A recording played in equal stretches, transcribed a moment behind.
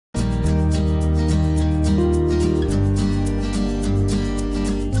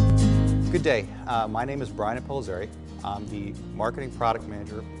Good day. My name is Brian Polizeri. I'm the Marketing Product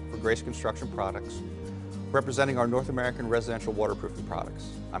Manager for Grace Construction Products, representing our North American residential waterproofing products.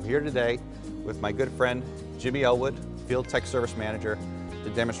 I'm here today with my good friend Jimmy Elwood, Field Tech Service Manager,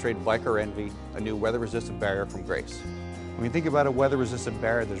 to demonstrate Vycor enV, a new weather-resistant barrier from Grace. When you think about a weather-resistant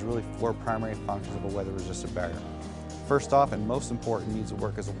barrier, there's really four primary functions of a weather-resistant barrier. First off, and most important, it needs to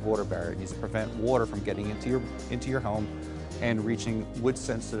work as a water barrier. It needs to prevent water from getting into your home and reaching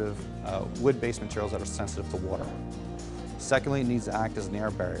wood-sensitive, wood-based materials that are sensitive to water. Secondly, it needs to act as an air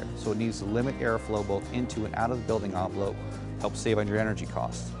barrier, so it needs to limit airflow both into and out of the building envelope, help save on your energy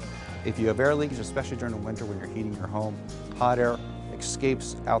costs. If you have air leakage, especially during the winter when you're heating your home, hot air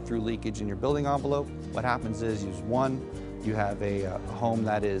escapes out through leakage in your building envelope. What happens is, you have a home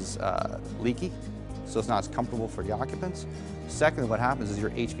that is leaky, so it's not as comfortable for the occupants. Secondly, what happens is your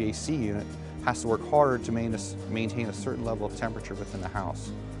HVAC unit has to work harder to maintain a certain level of temperature within the house.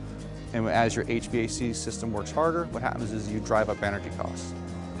 And as your HVAC system works harder, what happens is you drive up energy costs.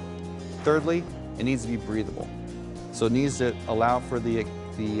 Thirdly, it needs to be breathable. So it needs to allow for the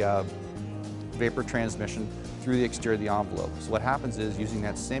vapor transmission through the exterior of the envelope. So what happens is, using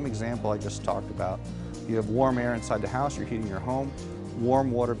that same example I just talked about, you have warm air inside the house, you're heating your home,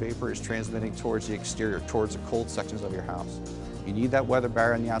 warm water vapor is transmitting towards the exterior, towards the cold sections of your house. You need that weather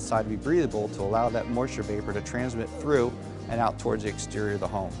barrier on the outside to be breathable to allow that moisture vapor to transmit through and out towards the exterior of the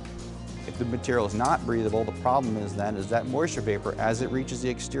home. If the material is not breathable, the problem is that moisture vapor, as it reaches the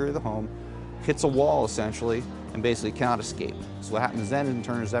exterior of the home, hits a wall essentially and basically cannot escape. So what happens then in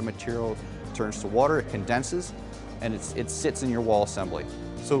turn is that material turns to water, it condenses, and it sits in your wall assembly.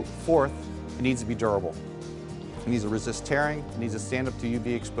 So fourth, it needs to be durable. It needs to resist tearing, it needs to stand up to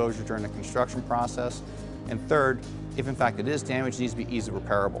UV exposure during the construction process, and third, if in fact it is damaged, it needs to be easily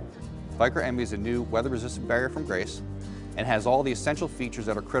repairable. Vycor enV is a new weather-resistant barrier from Grace and has all the essential features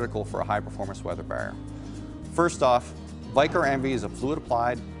that are critical for a high-performance weather barrier. First off, Vycor enV is a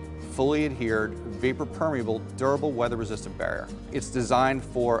fluid-applied, fully adhered, vapor-permeable, durable weather-resistant barrier. It's designed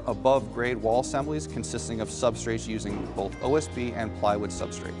for above-grade wall assemblies consisting of substrates using both OSB and plywood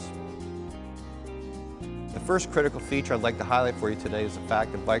substrates. The first critical feature I'd like to highlight for you today is the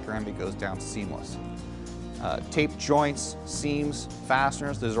fact that Vycor enV goes down seamless. Taped joints, seams,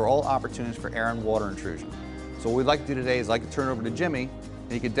 fasteners, those are all opportunities for air and water intrusion. So what we'd like to do today is I'd like to turn it over to Jimmy,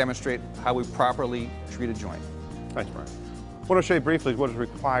 and he can demonstrate how we properly treat a joint. Thanks, Brian. What I'll show you briefly is what is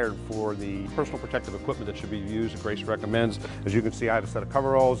required for the personal protective equipment that should be used that Grace recommends. As you can see, I have a set of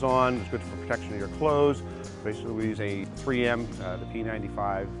coveralls on. It's good for protection of your clothes. Basically, we use a 3M, the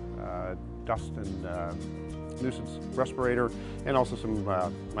P95 dust and nuisance respirator, and also some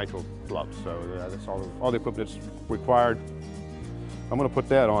nitrile gloves. So that's all the equipment that's required. I'm going to put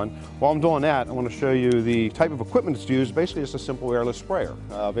that on. While I'm doing that, I want to show you the type of equipment that's used. Basically, it's a simple airless sprayer,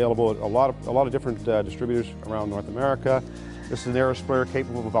 available at a lot of different distributors around North America. This is an airless sprayer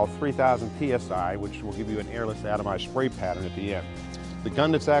capable of about 3,000 psi, which will give you an airless atomized spray pattern at the end. The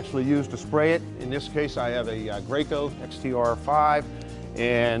gun that's actually used to spray it, in this case, I have a Graco XTR5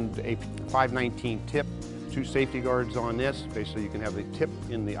 and a 519 tip. Two safety guards on this. Basically, you can have the tip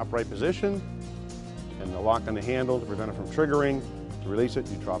in the upright position and the lock on the handle to prevent it from triggering. To release it,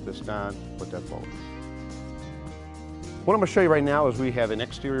 you drop this down, put that forward. What I'm going to show you right now is we have an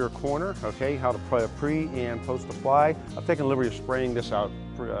exterior corner, okay, how to pre and post apply. I've taken the liberty of spraying this out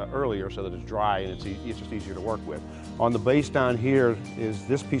earlier so that it's dry and it's just easier to work with. On the base down here is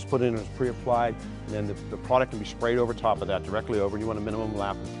this piece put in as pre-applied, and then the product can be sprayed over top of that, directly over, and you want a minimum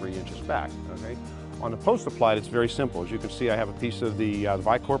lap of 3 inches back, okay? On the post applied, it's very simple. As you can see, I have a piece of the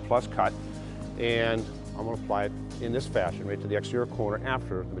Vycor Plus cut, and I'm going to apply it in this fashion, right to the exterior corner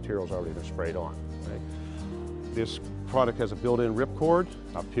after the material's already been sprayed on. Right? This product has a built-in rip cord.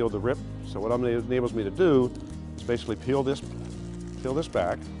 I've peeled the rip, so what it enables me to do is basically peel this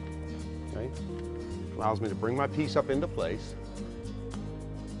back. Okay? Allows me to bring my piece up into place,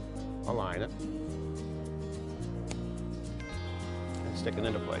 align it, and stick it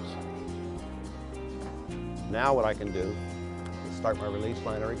into place. Now what I can do is start my release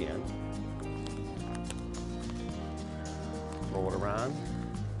liner again, roll it around,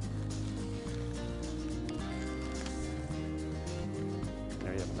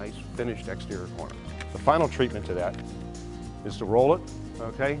 there you have a nice finished exterior corner. The final treatment to that is to roll it,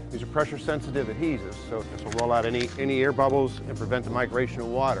 okay? These are pressure sensitive adhesives, so this will roll out any air bubbles and prevent the migration of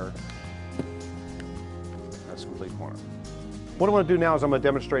water. That's a complete corner. What I want to do now is I'm going to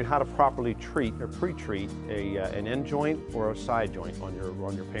demonstrate how to properly treat or pre-treat an end joint or a side joint on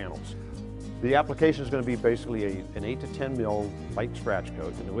your panels. The application is going to be basically an 8 to 10 mil light scratch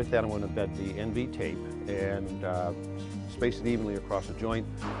coat, and with that I'm going to embed the enV tape and space it evenly across the joint.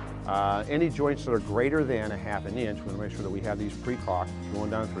 Any joints that are greater than a ½ inch, we want to make sure that we have these pre-caulked going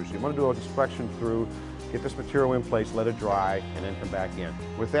down through. So you want to do an inspection through, get this material in place, let it dry, and then come back in.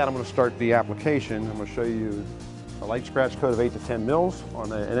 With that, I'm going to start the application. I'm going to show you a light scratch coat of 8 to 10 mils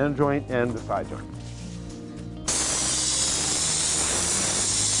on an end joint and the side joint.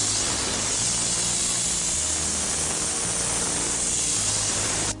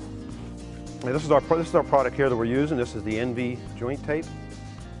 And this is our product here that we're using. This is the enV joint tape.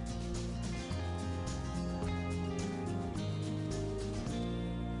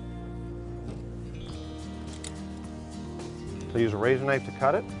 So use a razor knife to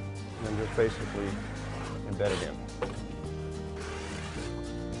cut it, and then just basically embed it in.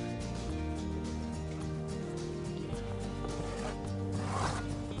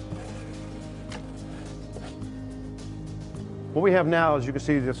 What we have now, as you can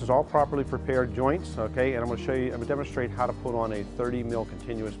see, this is all properly prepared joints, okay? And I'm going to show you, I'm going to demonstrate how to put on a 30 mil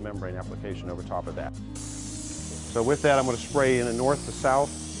continuous membrane application over top of that. So with that, I'm going to spray in a north to south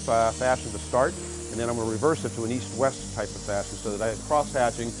fashion to start, and then I'm going to reverse it to an east-west type of fashion so that I have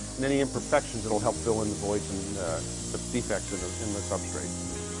cross-hatching and any imperfections that will help fill in the voids and the defects in the substrate.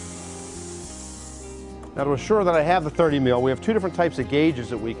 Now, to assure that I have the 30 mil, we have two different types of gauges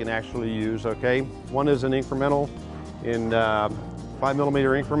that we can actually use, okay? One is an incremental in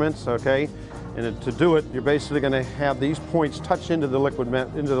 5mm increments, okay? And to do it, you're basically going to have these points touch into the liquid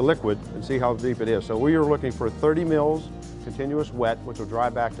and see how deep it is. So we are looking for 30 mils continuous wet, which will dry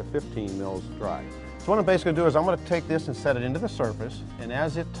back to 15 mils dry. So what I'm basically going to do is I'm going to take this and set it into the surface, and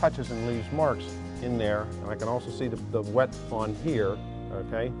as it touches and leaves marks in there, and I can also see the wet on here,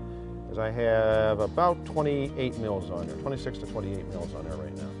 okay, is I have about 28 mils on there, 26 to 28 mils on there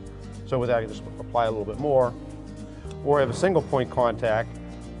right now. So with that, I can just apply a little bit more, or I have a single point contact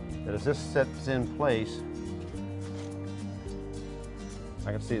that as this sets in place,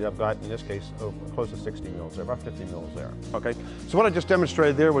 I can see that I've got, in this case, close to 60 mils there, about 50 mils there. Okay, so what I just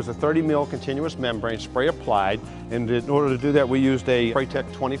demonstrated there was a 30 mil continuous membrane spray applied, and in order to do that, we used a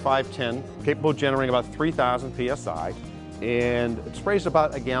Spraytech 2510, capable of generating about 3,000 PSI, and it sprays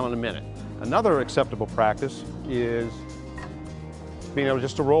about a gallon a minute. Another acceptable practice is being able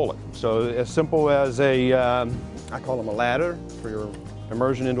just to roll it. So as simple as I call them a ladder for your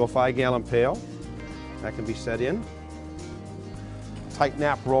immersion into a 5-gallon pail. That can be set in. Tight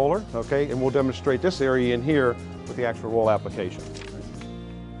nap roller, okay, and we'll demonstrate this area in here with the actual roll application.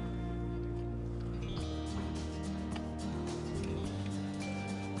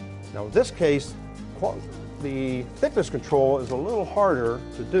 Now in this case, the thickness control is a little harder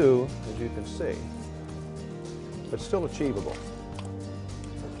to do, as you can see, but still achievable.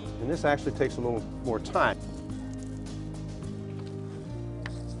 And this actually takes a little more time.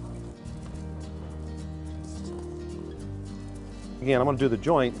 Again, I'm going to do the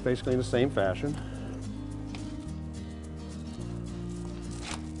joint basically in the same fashion.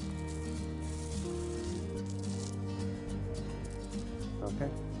 Okay.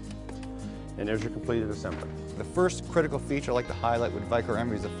 And there's your completed assembly. The first critical feature I like to highlight with Vycor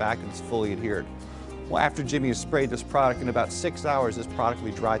enV is the fact that it's fully adhered. Well, after Jimmy has sprayed this product, in about 6 hours, this product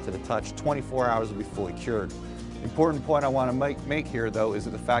will be dry to the touch. 24 hours will be fully cured. The important point I want to make here, though, is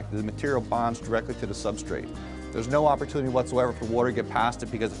that the fact that the material bonds directly to the substrate. There's no opportunity whatsoever for water to get past it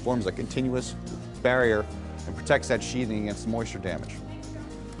because it forms a continuous barrier and protects that sheathing against moisture damage.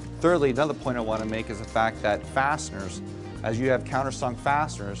 Thirdly, another point I want to make is the fact that fasteners, as you have countersunk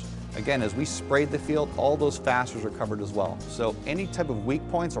fasteners, again, as we sprayed the field, all those fasteners are covered as well. So any type of weak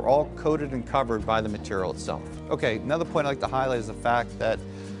points are all coated and covered by the material itself. Okay, another point I'd like to highlight is the fact that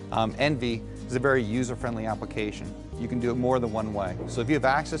enV is a very user-friendly application. You can do it more than one way. So if you have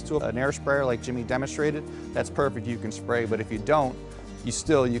access to an air sprayer like Jimmy demonstrated, that's perfect, you can spray. But if you don't,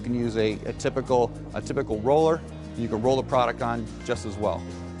 you can use a typical roller. You can roll the product on just as well.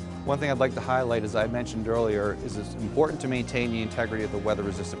 One thing I'd like to highlight, as I mentioned earlier, is it's important to maintain the integrity of the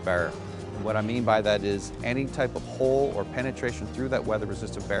weather-resistant barrier. And what I mean by that is any type of hole or penetration through that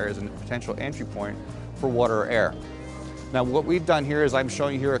weather-resistant barrier is a potential entry point for water or air. Now what we've done here is I'm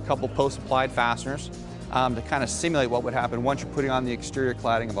showing you here a couple post-applied fasteners to kind of simulate what would happen once you're putting on the exterior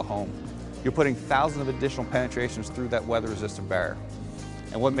cladding of a home. You're putting thousands of additional penetrations through that weather-resistant barrier.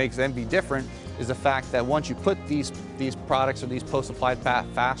 And what makes enV different is the fact that once you put these products or these post-applied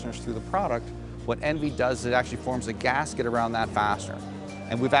fasteners through the product, what enV does is it actually forms a gasket around that fastener.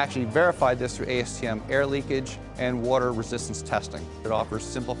 And we've actually verified this through ASTM air leakage and water resistance testing. It offers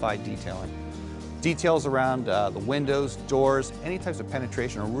simplified detailing. Details around the windows, doors, any types of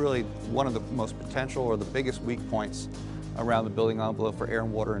penetration are really one of the most potential or the biggest weak points around the building envelope for air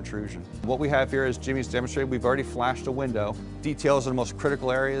and water intrusion. What we have here, as Jimmy's demonstrated, we've already flashed a window. Details are the most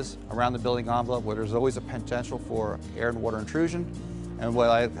critical areas around the building envelope where there's always a potential for air and water intrusion. And what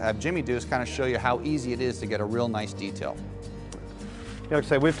I have Jimmy do is kind of show you how easy it is to get a real nice detail. Like I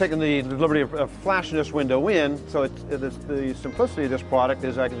say, we've taken the liberty of flashing this window in, so the simplicity of this product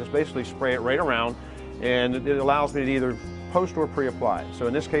is I can just basically spray it right around, and it allows me to either post or pre-apply. So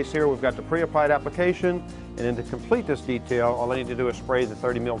in this case here, we've got the pre-applied application, and then to complete this detail, all I need to do is spray the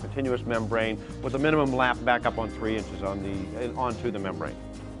 30 mil continuous membrane with a minimum lap back up on 3 inches onto the membrane.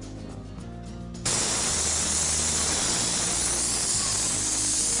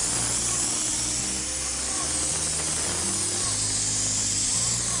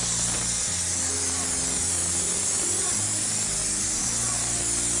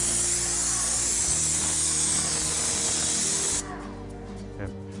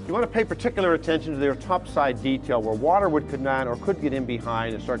 You want to pay particular attention to their top side detail where water could not or could get in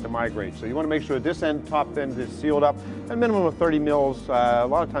behind and start to migrate. So you want to make sure this top end is sealed up, a minimum of 30 mils. A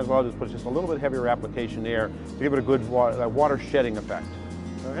lot of times I'll just put just a little bit heavier application there to give it a good water shedding effect.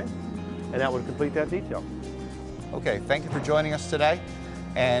 All right? And that would complete that detail. Okay, thank you for joining us today.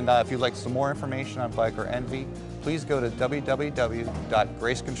 And if you'd like some more information on Vycor enV, please go to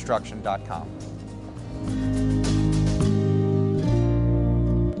www.graceconstruction.com.